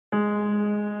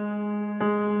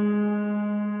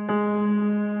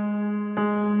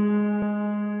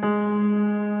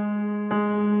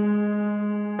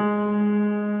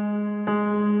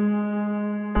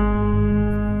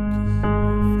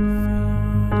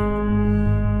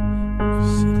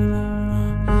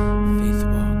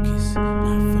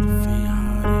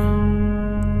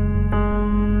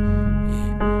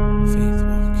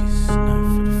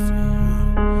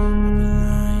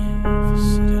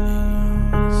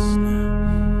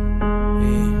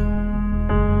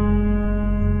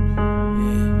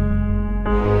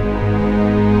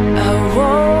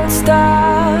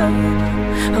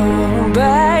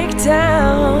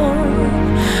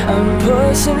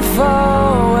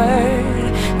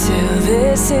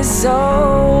this is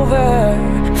over,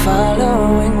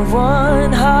 following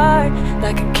one heart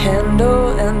like a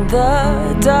candle in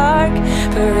the dark.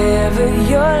 Forever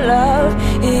your love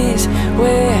is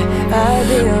where I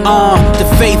belong. The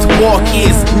faith walk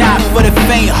is not for the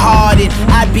faint-hearted.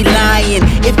 I'd be lying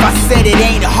if I said it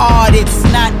ain't hard. It's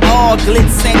not all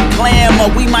glitz and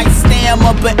glamour. We might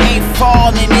stammer but ain't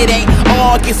falling. It ain't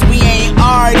August, we ain't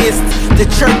artists. The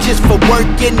church is for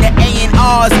working, the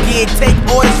A&R's gig. Take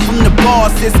orders from the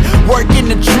bosses. Work in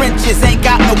the trenches, ain't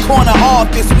got no corner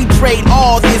office. We trade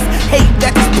all this hate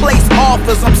that this place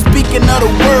offers. I'm speaking of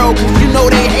the world, cause you know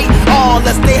they hate all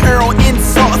us. They hurl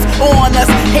insults on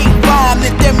us, hate bomb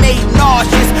that they're made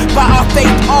nauseous by our faith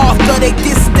author. They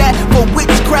diss that for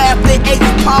witchcraft, they hate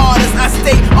partners. I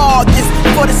stay all this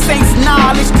for the saints'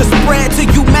 knowledge to spread to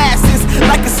you masses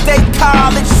like a state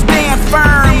college. Stand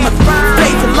firm,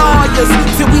 faith lawyers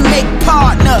till we make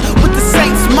partner with the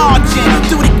saints marching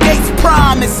through the gates.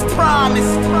 Promise,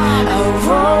 promise. I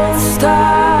won't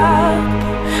stop,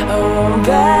 I won't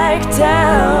back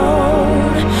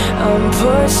down. I'm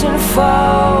pushing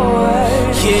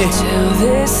forward till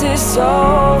this is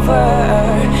over.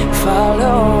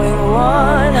 Following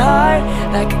one heart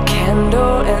like a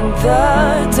candle in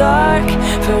the dark.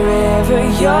 Forever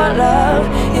your love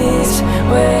is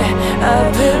where I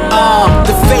belong.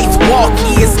 The faith walk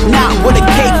is not what a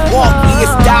cakewalk is.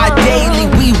 Die daily,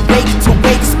 we wake to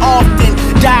wakes often.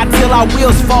 Die till our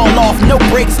wheels fall off, no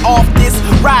brakes off this.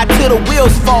 Ride till the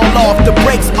wheels fall off, the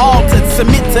brakes altered.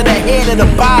 Submit to the head of the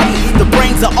body, the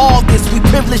brains of all this. We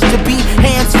privileged to be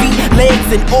hands, feet, legs,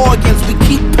 and organs. We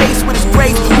keep pace with His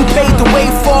grace, who paved the way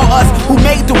for us, who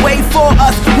made the way for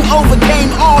us, who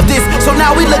overcame all this. So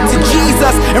now we look to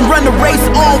Jesus and run the race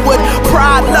onward.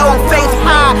 Pride low, faith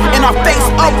high, and our face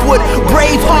upward.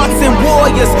 Brave hearts and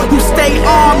warriors who stay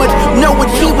armored, knowing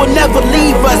He will never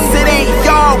leave us. It ain't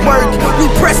yard work, we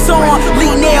press on,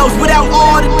 lead nails without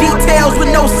all the details.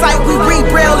 With no sight, we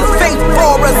rebrail His faith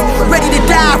for us. Ready to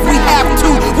die if we have to,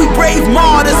 we brave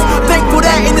martyrs. Thankful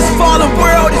that in this fallen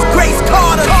world His grace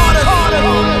called us. I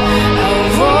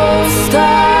won't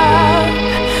stop,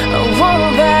 I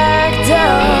won't back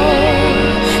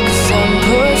down, cause I'm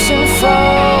pushing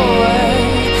forward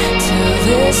till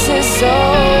this is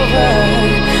over.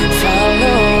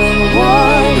 Following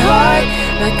one heart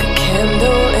like a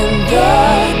candle in the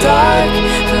dark.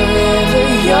 Forever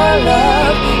your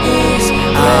love is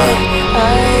where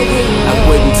I belong. I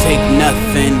wouldn't take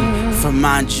nothing from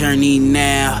my journey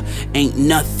now. Ain't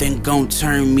nothing gon'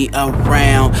 turn me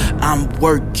around. I'm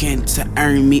working to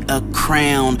earn me a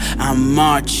crown. I'm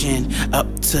marching up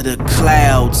to the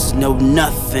clouds. No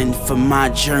nothing for my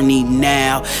journey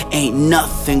now. Ain't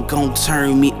nothing gon'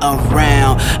 turn me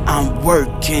around. I'm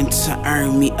working to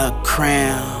earn me a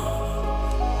crown.